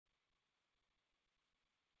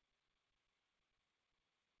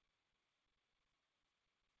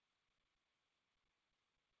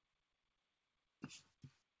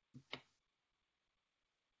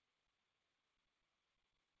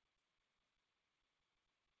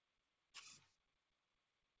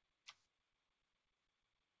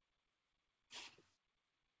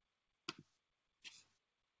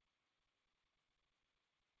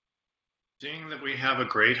Seeing that we have a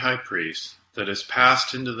great high priest that is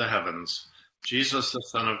passed into the heavens, Jesus the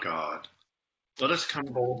Son of God, let us come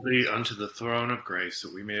boldly unto the throne of grace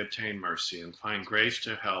that we may obtain mercy and find grace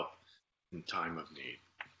to help in time of need.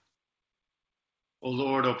 O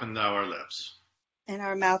Lord, open thou our lips. And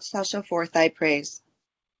our mouth shall show forth thy praise.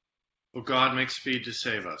 O God, make speed to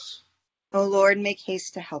save us. O Lord, make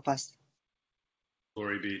haste to help us.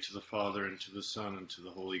 Glory be to the Father, and to the Son, and to the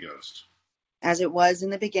Holy Ghost. As it was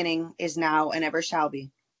in the beginning, is now, and ever shall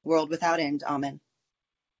be, world without end. Amen.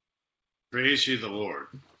 Praise ye the Lord.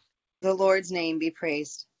 The Lord's name be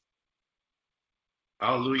praised.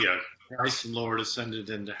 Alleluia. Christ the Lord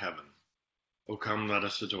ascended into heaven. O come, let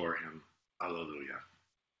us adore him. Alleluia.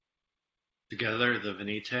 Together the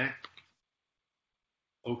Venite.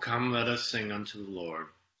 O come, let us sing unto the Lord.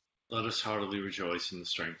 Let us heartily rejoice in the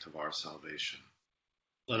strength of our salvation.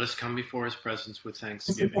 Let us come before his presence with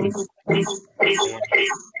thanksgiving.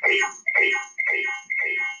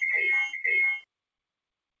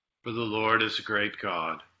 For the Lord is a great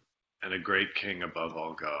God, and a great King above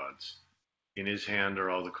all gods. In his hand are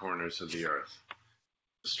all the corners of the earth.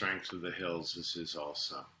 The strength of the hills is his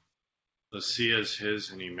also. The sea is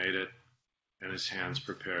his, and he made it, and his hands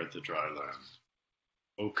prepared the dry land.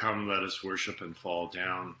 O come, let us worship and fall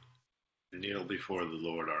down, and kneel before the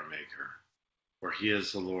Lord our Maker. For he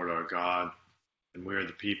is the Lord our God, and we are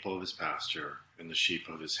the people of his pasture, and the sheep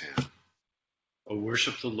of his hand. O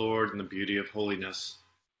worship the Lord in the beauty of holiness.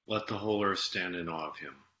 Let the whole earth stand in awe of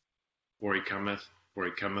him. For he cometh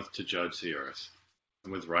to judge the earth,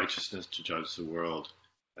 and with righteousness to judge the world,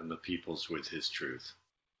 and the peoples with his truth.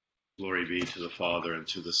 Glory be to the Father, and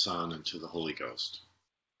to the Son, and to the Holy Ghost,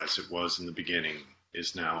 as it was in the beginning,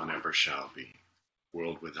 is now, and ever shall be,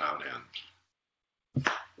 world without end.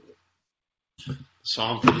 The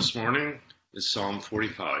psalm for this morning is Psalm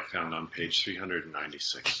 45, found on page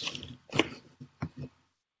 396.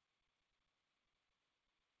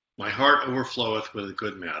 My heart overfloweth with a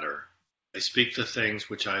good matter. I speak the things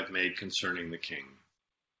which I have made concerning the King.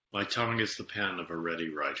 My tongue is the pen of a ready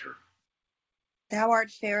writer. Thou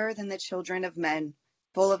art fairer than the children of men.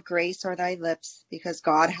 Full of grace are thy lips, because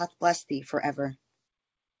God hath blessed thee forever.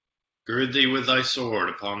 Gird thee with thy sword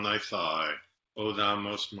upon thy thigh, O thou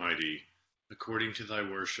most mighty, according to thy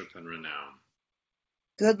worship and renown.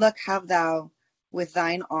 Good luck have thou with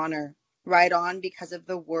thine honor. Ride on because of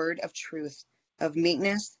the word of truth, of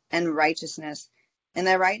meekness and righteousness, and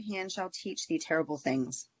thy right hand shall teach thee terrible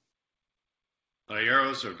things. Thy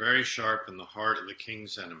arrows are very sharp in the heart of the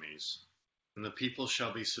king's enemies, and the people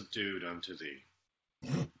shall be subdued unto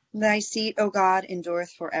thee. Thy seat, O God,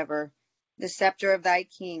 endureth forever. The scepter of thy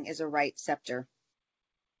king is a right scepter.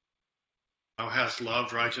 Thou hast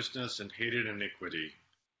loved righteousness and hated iniquity.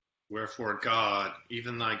 Wherefore God,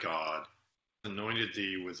 even thy God, anointed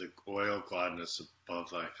thee with the oil of gladness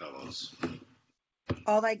above thy fellows.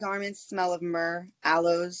 All thy garments smell of myrrh,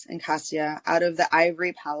 aloes, and cassia out of the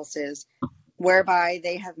ivory palaces, whereby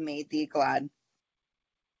they have made thee glad.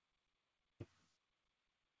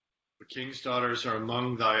 The king's daughters are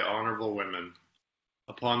among thy honorable women.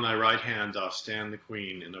 Upon thy right hand doth stand the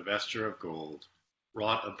queen in a vesture of gold,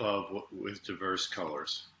 wrought above with diverse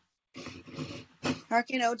colors.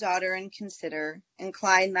 Hearken, O daughter, and consider,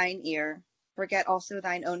 incline thine ear, forget also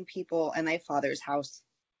thine own people and thy father's house.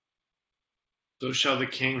 So shall the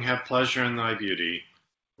king have pleasure in thy beauty,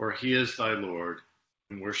 for he is thy Lord,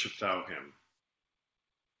 and worship thou him.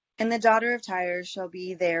 And the daughter of Tyre shall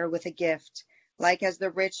be there with a gift, like as the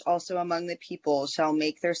rich also among the people shall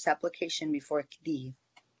make their supplication before thee.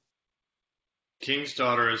 King's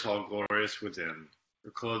daughter is all glorious within, her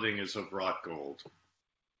clothing is of wrought gold.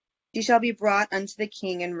 She shall be brought unto the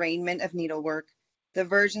king in raiment of needlework. The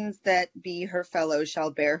virgins that be her fellows shall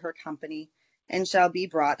bear her company, and shall be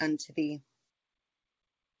brought unto thee.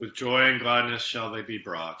 With joy and gladness shall they be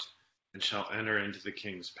brought, and shall enter into the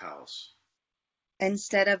king's palace.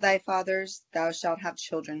 Instead of thy fathers thou shalt have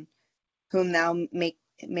children, whom thou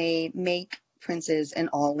may make princes in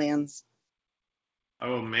all lands. I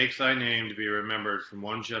will make thy name to be remembered from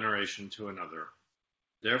one generation to another.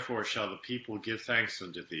 Therefore shall the people give thanks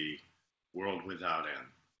unto thee, world without end.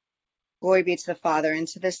 Glory be to the Father, and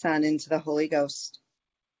to the Son, and to the Holy Ghost.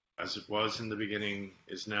 As it was in the beginning,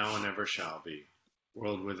 is now, and ever shall be,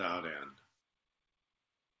 world without end.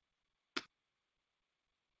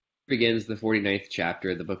 Begins the 49th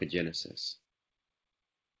chapter of the book of Genesis.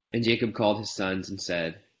 And Jacob called his sons and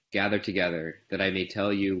said, Gather together, that I may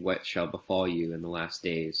tell you what shall befall you in the last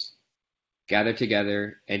days. Gather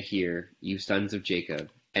together and hear, you sons of Jacob,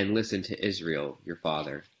 and listen to Israel your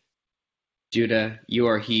father. Judah, you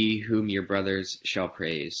are he whom your brothers shall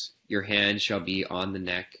praise. Your hand shall be on the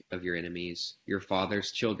neck of your enemies. Your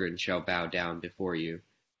father's children shall bow down before you.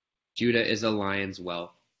 Judah is a lion's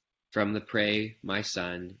whelp. From the prey, my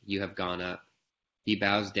son, you have gone up. He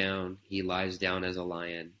bows down, he lies down as a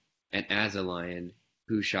lion, and as a lion,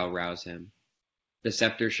 who shall rouse him? The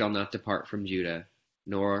scepter shall not depart from Judah,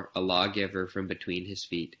 nor a lawgiver from between his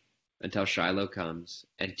feet, until Shiloh comes,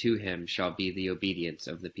 and to him shall be the obedience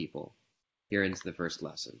of the people. Here ends the first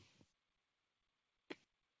lesson.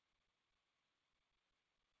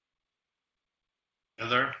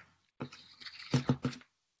 Together,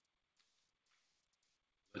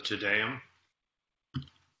 the Te Deum.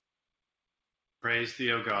 Praise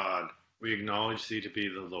thee, O God. We acknowledge thee to be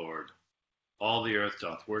the Lord. All the earth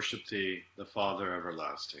doth worship thee, the Father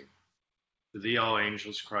everlasting. To thee all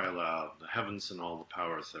angels cry aloud, the heavens and all the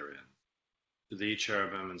powers therein. To thee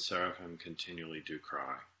cherubim and seraphim continually do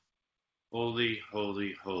cry. Holy,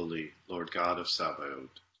 holy, holy, Lord God of Sabaoth.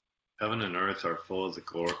 Heaven and earth are full of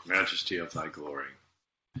the majesty of thy glory.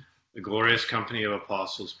 The glorious company of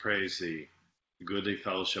apostles praise thee. The goodly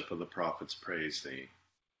fellowship of the prophets praise thee.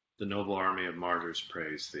 The noble army of martyrs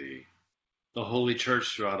praise thee. The holy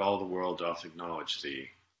church throughout all the world doth acknowledge thee.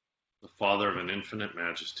 The Father of an infinite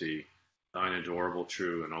majesty, thine adorable,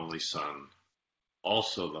 true, and only Son,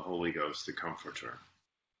 also the Holy Ghost, the Comforter.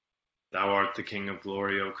 Thou art the King of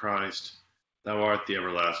glory, O Christ. Thou art the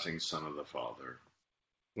everlasting Son of the Father.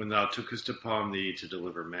 When thou tookest upon thee to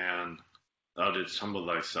deliver man, thou didst humble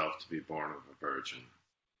thyself to be born of a virgin.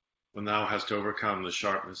 When thou hast overcome the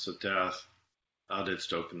sharpness of death, thou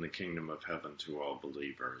didst open the kingdom of heaven to all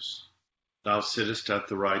believers. Thou sittest at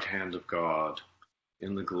the right hand of God,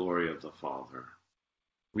 in the glory of the Father.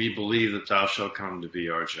 We believe that thou shalt come to be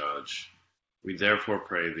our judge. We therefore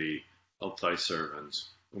pray thee, help thy servants,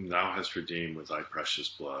 whom thou hast redeemed with thy precious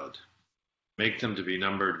blood. Make them to be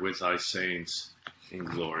numbered with thy saints in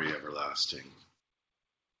glory everlasting.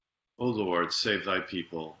 O Lord, save thy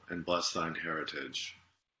people and bless thine heritage.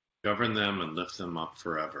 Govern them and lift them up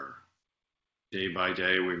forever. Day by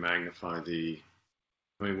day we magnify thee,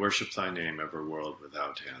 and we worship thy name ever world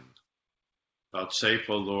without end. Vouchsafe,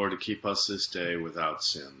 O Lord, to keep us this day without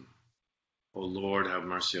sin. O Lord, have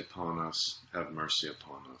mercy upon us, have mercy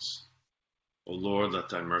upon us. O Lord, let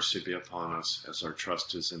thy mercy be upon us, as our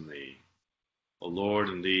trust is in thee. O Lord,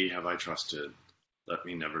 in thee have I trusted, let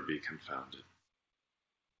me never be confounded.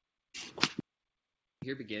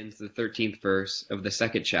 Here begins the 13th verse of the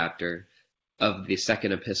second chapter of the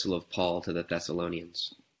second epistle of Paul to the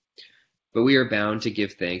Thessalonians. But we are bound to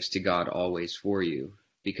give thanks to God always for you,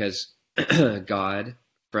 because God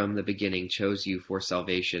from the beginning chose you for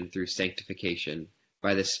salvation through sanctification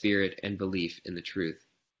by the Spirit and belief in the truth,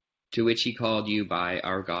 to which he called you by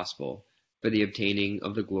our gospel, for the obtaining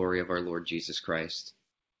of the glory of our Lord Jesus Christ.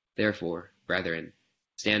 Therefore, brethren,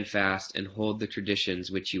 stand fast and hold the traditions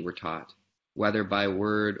which you were taught, whether by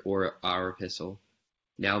word or our epistle.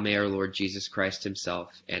 Now may our Lord Jesus Christ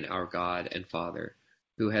himself and our God and Father,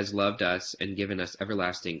 who has loved us and given us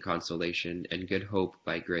everlasting consolation and good hope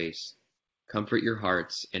by grace, comfort your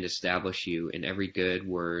hearts and establish you in every good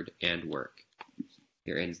word and work.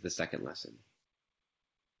 Here ends the second lesson.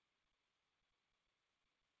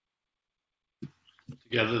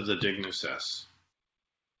 Together the Dignus Es.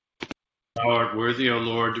 Thou art worthy, O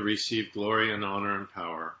Lord, to receive glory and honor and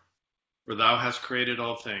power, for thou hast created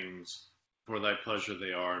all things, for thy pleasure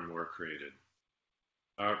they are and were created.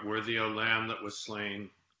 Thou art worthy, O Lamb that was slain,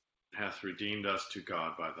 and hath redeemed us to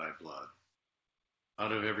God by thy blood,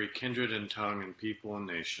 out of every kindred and tongue and people and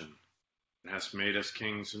nation, and hast made us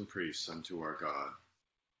kings and priests unto our God.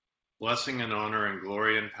 Blessing and honor and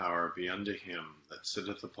glory and power be unto him that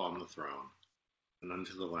sitteth upon the throne, and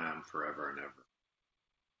unto the Lamb forever and ever.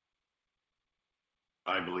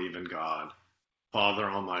 I believe in God, Father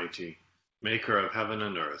Almighty, maker of heaven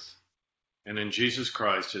and earth, and in Jesus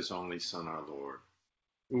Christ, his only Son, our Lord,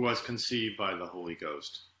 who was conceived by the Holy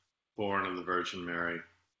Ghost, born of the Virgin Mary,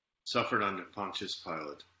 suffered under Pontius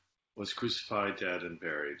Pilate, was crucified, dead, and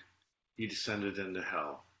buried. He descended into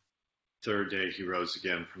hell. Third day he rose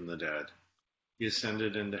again from the dead. He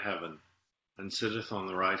ascended into heaven, and sitteth on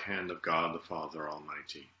the right hand of God the Father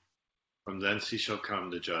Almighty. From thence he shall come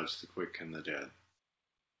to judge the quick and the dead.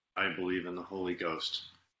 I believe in the Holy Ghost,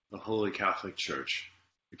 the Holy Catholic Church,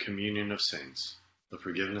 the communion of saints, the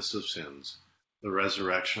forgiveness of sins, the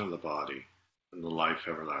resurrection of the body, and the life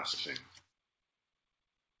everlasting.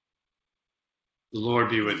 The Lord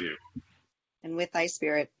be with you. And with thy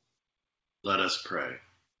spirit. Let us pray.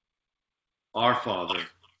 Our Father,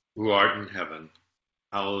 who art in heaven,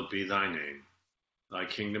 hallowed be thy name. Thy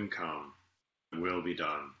kingdom come, thy will be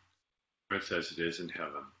done, earth as it is in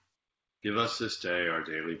heaven. Give us this day our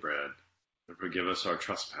daily bread, and forgive us our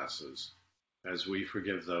trespasses, as we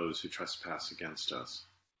forgive those who trespass against us.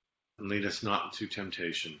 And lead us not into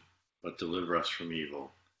temptation, but deliver us from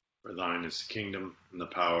evil. For thine is the kingdom, and the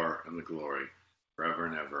power, and the glory, forever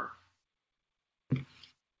and ever.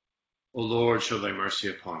 O Lord, show thy mercy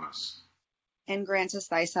upon us. And grant us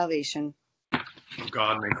thy salvation. O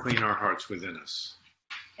God, may clean our hearts within us.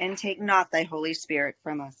 And take not thy Holy Spirit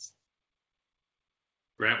from us.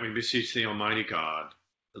 Grant, we beseech thee, Almighty God,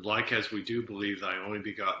 that like as we do believe thy only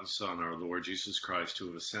begotten Son, our Lord Jesus Christ, who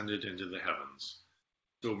have ascended into the heavens,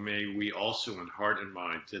 so may we also in heart and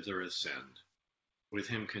mind thither ascend, with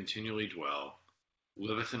him continually dwell, who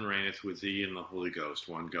liveth and reigneth with thee in the Holy Ghost,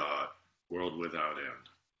 one God, world without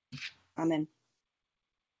end. Amen.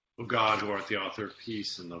 O God, who art the author of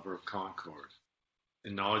peace and lover of concord,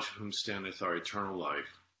 in knowledge of whom standeth our eternal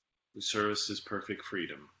life, who servest is perfect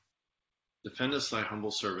freedom, defend us, thy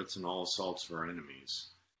humble servants, in all assaults of our enemies,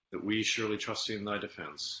 that we, surely trusting in thy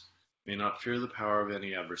defense, may not fear the power of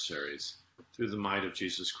any adversaries, through the might of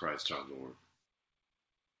Jesus Christ our Lord.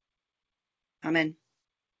 Amen.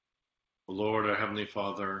 O Lord, our heavenly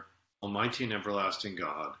Father, almighty and everlasting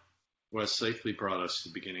God, who hast safely brought us to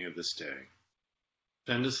the beginning of this day,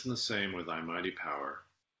 defend us in the same with thy mighty power,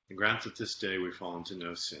 and grant that this day we fall into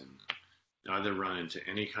no sin, neither run into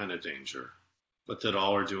any kind of danger, but that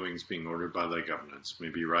all our doings, being ordered by thy governance, may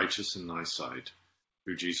be righteous in thy sight,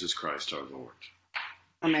 through Jesus Christ our Lord.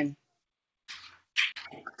 Amen.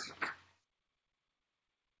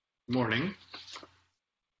 Good morning.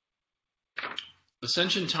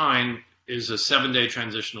 Ascension time is a 7-day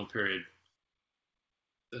transitional period,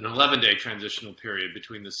 an 11-day transitional period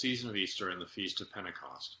between the season of Easter and the Feast of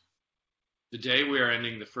Pentecost. Today we are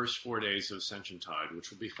ending the first 4 days of Ascension Tide, which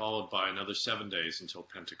will be followed by another 7 days until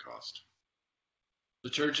Pentecost.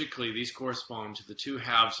 Liturgically, these correspond to the two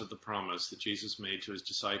halves of the promise that Jesus made to his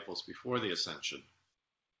disciples before the Ascension.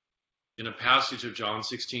 In a passage of John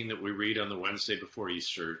 16 that we read on the Wednesday before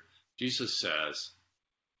Easter, Jesus says,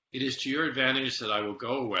 "It is to your advantage that I will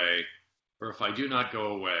go away, for if I do not go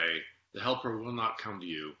away, the Helper will not come to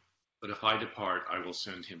you, but if I depart, I will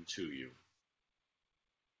send him to you."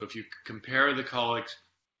 So if you compare the collect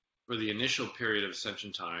for the initial period of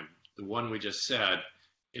Ascension time, the one we just said,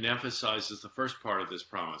 it emphasizes the first part of this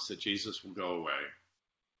promise, that Jesus will go away.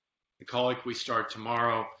 The collect we start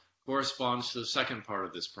tomorrow corresponds to the second part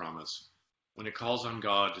of this promise, when it calls on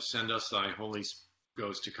God to send us thy Holy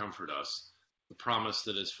Ghost to comfort us, the promise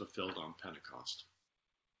that is fulfilled on Pentecost.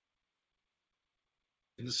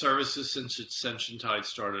 In the services since Ascension Tide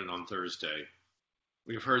started on Thursday,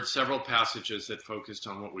 we have heard several passages that focused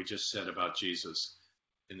on what we just said about Jesus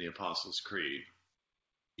in the Apostles' Creed.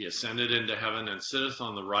 He ascended into heaven and sitteth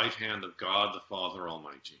on the right hand of God the Father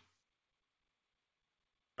Almighty.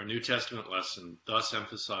 Our New Testament lesson thus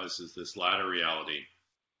emphasizes this latter reality,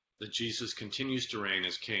 that Jesus continues to reign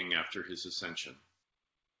as King after his ascension.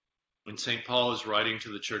 When St. Paul is writing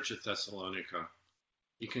to the church at Thessalonica,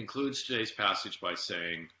 he concludes today's passage by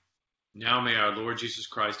saying, "Now may our Lord Jesus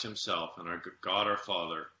Christ himself and our God our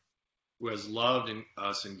Father, who has loved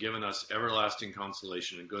us and given us everlasting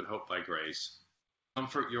consolation and good hope by grace,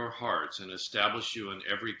 comfort your hearts and establish you in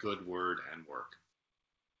every good word and work."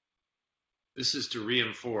 This is to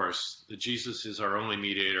reinforce that Jesus is our only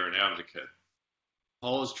mediator and advocate.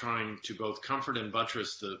 Paul is trying to both comfort and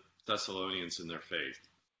buttress the Thessalonians in their faith.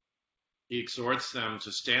 He exhorts them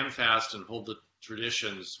to stand fast and hold the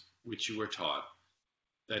traditions which you were taught.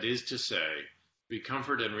 That is to say, be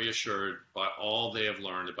comforted and reassured by all they have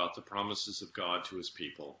learned about the promises of God to his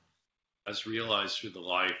people, as realized through the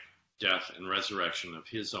life, death, and resurrection of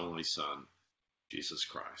his only Son, Jesus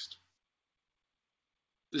Christ.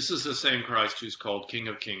 This is the same Christ who's called King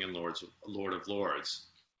of Kings and Lord of Lords.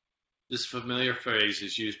 This familiar phrase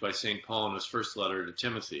is used by St. Paul in his first letter to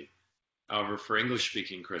Timothy. However, for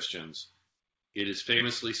English-speaking Christians, it is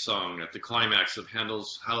famously sung at the climax of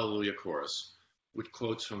Handel's Hallelujah Chorus, which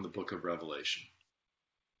quotes from the book of Revelation.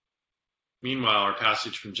 Meanwhile, our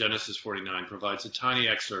passage from Genesis 49 provides a tiny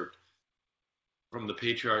excerpt from the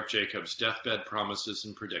patriarch Jacob's deathbed promises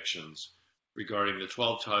and predictions regarding the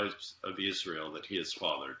 12 tribes of Israel that he has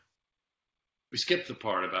fathered. We skip the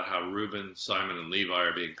part about how Reuben, Simon, and Levi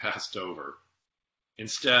are being passed over.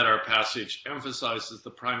 Instead, our passage emphasizes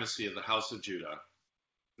the primacy of the house of Judah,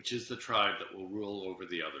 which is the tribe that will rule over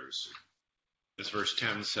the others. As verse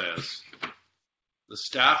 10 says, "The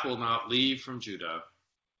staff will not leave from Judah,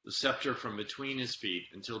 the scepter from between his feet,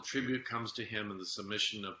 until tribute comes to him and the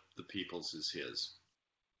submission of the peoples is his."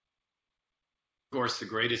 Of course, the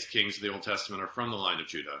greatest kings of the Old Testament are from the line of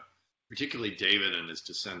Judah, particularly David and his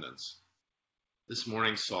descendants. This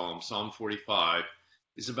morning's psalm, Psalm 45,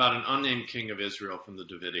 is about an unnamed king of Israel from the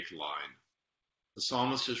Davidic line. The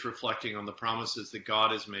psalmist is reflecting on the promises that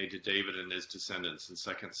God has made to David and his descendants in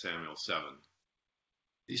 2 Samuel 7.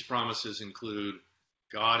 These promises include,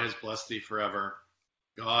 God has blessed thee forever,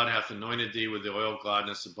 God hath anointed thee with the oil of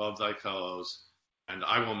gladness above thy fellows, and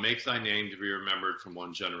I will make thy name to be remembered from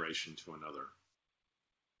one generation to another.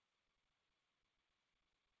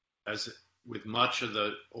 As with much of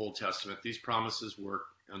the Old Testament, these promises work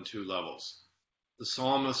on two levels. The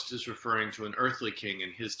psalmist is referring to an earthly king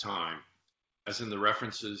in his time, as in the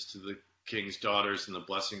references to the king's daughters and the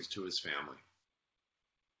blessings to his family.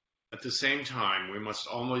 At the same time, we must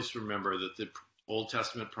always remember that the Old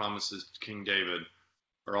Testament promises to King David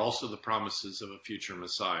are also the promises of a future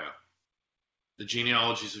Messiah. The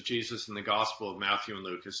genealogies of Jesus in the Gospel of Matthew and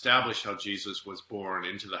Luke establish how Jesus was born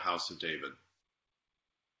into the house of David.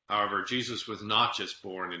 However, Jesus was not just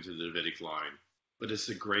born into the Davidic line, but is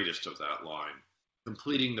the greatest of that line,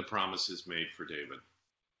 completing the promises made for David.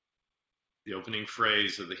 The opening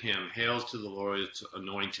phrase of the hymn, Hail to the Lord's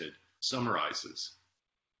Anointed, summarizes,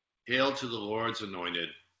 Hail to the Lord's Anointed,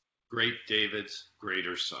 great David's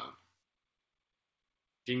greater son.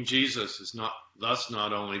 King Jesus is thus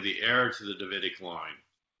not only the heir to the Davidic line,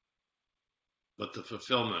 but the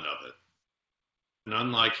fulfillment of it. And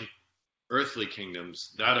unlike earthly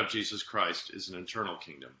kingdoms, that of Jesus Christ is an eternal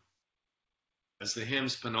kingdom. As the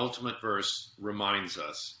hymn's penultimate verse reminds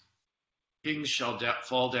us, kings shall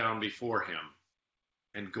fall down before him,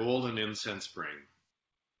 and gold and incense bring.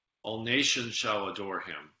 All nations shall adore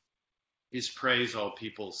him. His praise all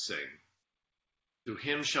peoples sing. To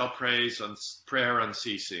him shall prayer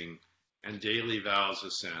unceasing, and daily vows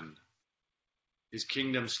ascend. His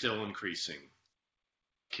kingdom still increasing,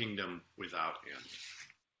 kingdom without end.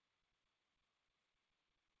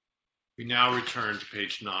 We now return to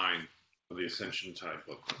page 9 of the Ascension Tide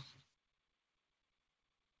booklet.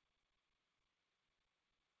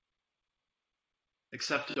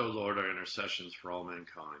 Accept, O Lord, our intercessions for all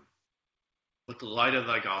mankind. Let the light of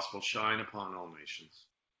thy gospel shine upon all nations.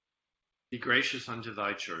 Be gracious unto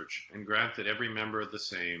thy church, and grant that every member of the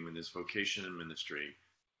same in his vocation and ministry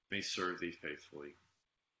may serve thee faithfully.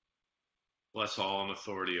 Bless all in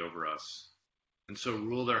authority over us, and so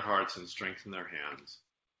rule their hearts and strengthen their hands.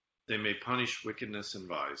 They may punish wickedness and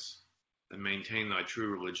vice, and maintain thy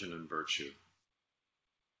true religion and virtue.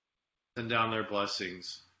 Send down their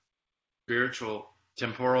blessings,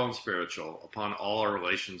 temporal and spiritual, upon all our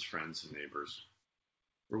relations, friends, and neighbors.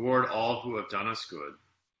 Reward all who have done us good,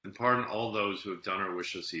 and pardon all those who have done or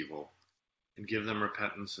wish us evil, and give them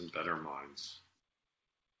repentance and better minds.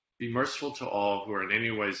 Be merciful to all who are in any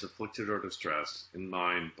ways afflicted or distressed, in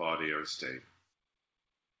mind, body, or state.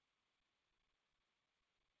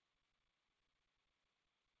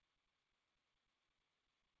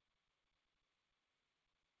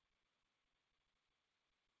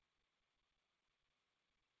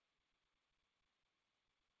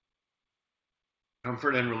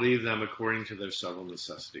 Comfort and relieve them according to their several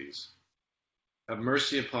necessities. Have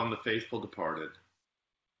mercy upon the faithful departed,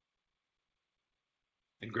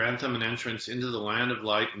 and grant them an entrance into the land of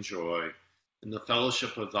light and joy in the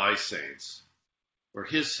fellowship of thy saints, for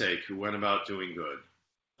his sake who went about doing good,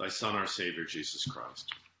 thy Son, our Savior, Jesus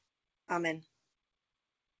Christ. Amen.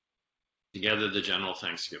 Together the general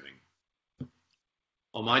thanksgiving.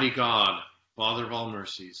 Almighty God, Father of all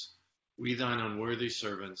mercies, we thine unworthy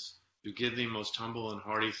servants, do give thee most humble and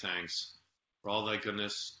hearty thanks for all thy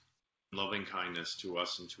goodness and loving kindness to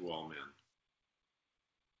us and to all men.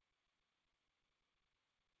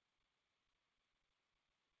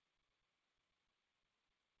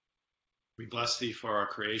 We bless thee for our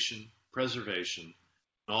creation, preservation,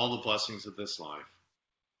 and all the blessings of this life,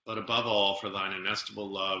 but above all for thine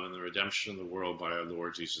inestimable love and the redemption of the world by our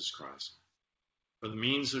Lord Jesus Christ, for the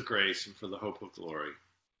means of grace and for the hope of glory.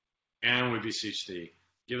 And we beseech thee,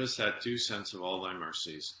 give us that due sense of all thy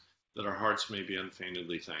mercies, that our hearts may be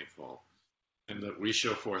unfeignedly thankful, and that we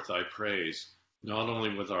show forth thy praise, not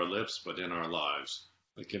only with our lips, but in our lives,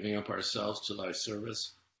 by giving up ourselves to thy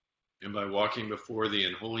service, and by walking before thee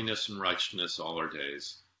in holiness and righteousness all our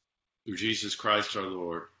days. Through Jesus Christ our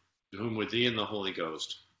Lord, to whom with thee and the Holy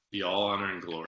Ghost be all honor and glory.